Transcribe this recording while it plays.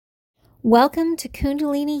Welcome to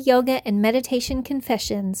Kundalini Yoga and Meditation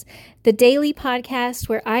Confessions, the daily podcast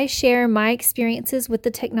where I share my experiences with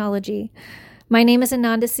the technology. My name is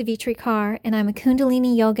No.73, and I'm a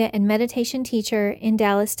Kundalini Yoga and Meditation teacher in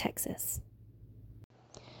Dallas, Texas.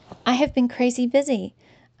 I have been crazy busy.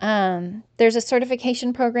 There's a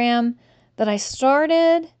certification program that I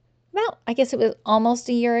started it was almost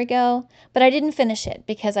a year ago, but I didn't finish it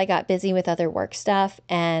because I got busy with other work stuff,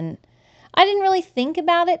 and I didn't really think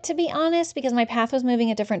about it, to be honest, because my path was moving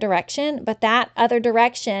a different direction, but that other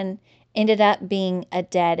direction ended up being a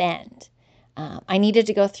dead end. I needed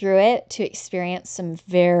to go through it to experience some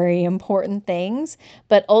very important things,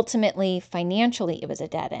 but ultimately, financially, it was a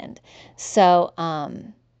dead end. So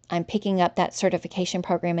I'm picking up that certification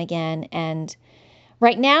program again, and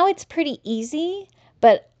right now it's pretty easy,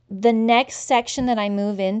 but the next section that I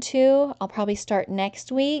move into, I'll probably start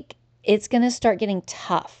next week, it's going to start getting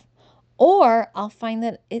tough. Or I'll find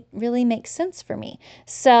that it really makes sense for me.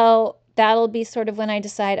 So that'll be sort of when I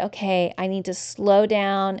decide, okay, I need to slow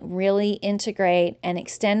down, really integrate and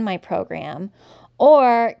extend my program,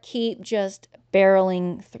 or keep just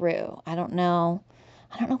barreling through. I don't know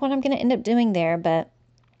what I'm going to end up doing there, but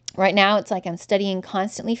right now it's like I'm studying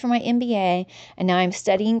constantly for my MBA, and now I'm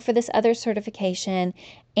studying for this other certification,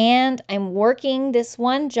 and I'm working this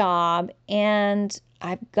one job, and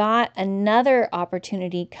I've got another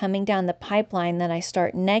opportunity coming down the pipeline that I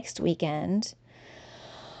start next weekend.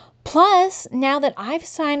 Plus, now that I've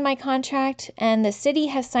signed my contract and the city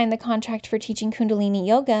has signed the contract for teaching Kundalini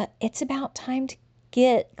Yoga, it's about time to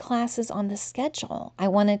get classes on the schedule. I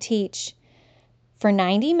want to teach for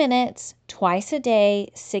 90 minutes, twice a day,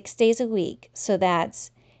 6 days a week. So that's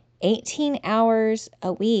 18 hours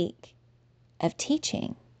a week of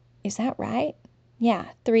teaching. Is that right? Yeah,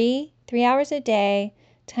 three hours a day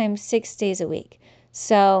times 6 days a week.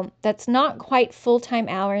 So that's not quite full-time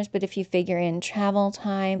hours, but if you figure in travel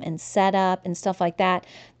time and setup and stuff like that,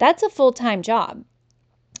 that's a full-time job.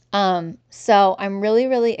 So I'm really,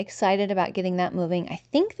 really excited about getting that moving. I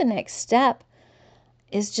think the next step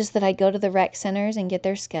is just that I go to the rec centers and get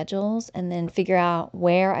their schedules and then figure out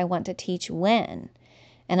where I want to teach when.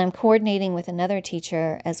 And I'm coordinating with another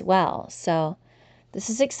teacher as well. So this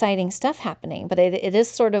is exciting stuff happening, but it is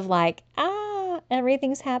sort of like,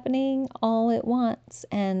 everything's happening all at once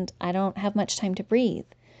and I don't have much time to breathe.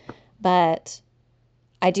 But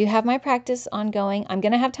I do have my practice ongoing. I'm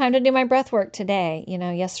going to have time to do my breath work today.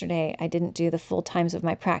 Yesterday I didn't do the full times of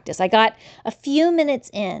my practice. I got a few minutes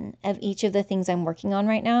in of each of the things I'm working on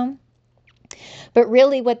right now. But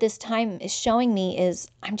really what this time is showing me is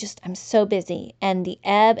I'm so busy, and the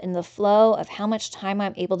ebb and the flow of how much time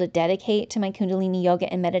I'm able to dedicate to my Kundalini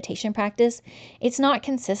yoga and meditation practice, it's not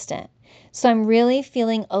consistent. So I'm really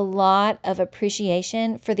feeling a lot of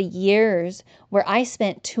appreciation for the years where I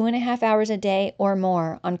spent 2.5 hours a day or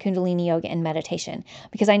more on Kundalini yoga and meditation,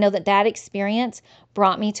 because I know that experience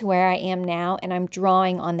brought me to where I am now, and I'm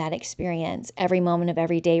drawing on that experience every moment of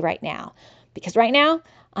every day right now. Because right now,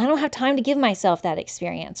 I don't have time to give myself that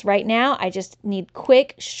experience. Right now, I just need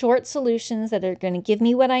quick, short solutions that are going to give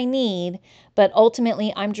me what I need, but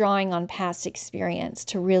ultimately, I'm drawing on past experience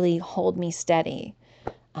to really hold me steady.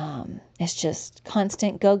 It's just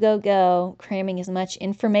constant go, go, go, cramming as much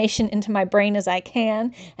information into my brain as I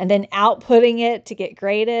can, and then outputting it to get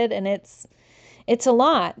graded, and it's a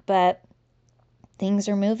lot, but things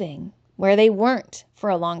are moving where they weren't for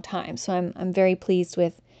a long time. So I'm very pleased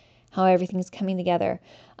with how everything's coming together.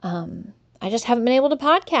 I just haven't been able to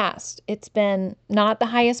podcast. It's been not the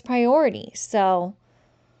highest priority. So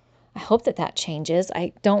I hope that changes.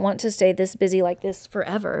 I don't want to stay this busy like this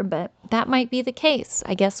forever, but that might be the case.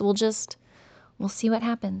 I guess we'll see what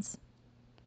happens.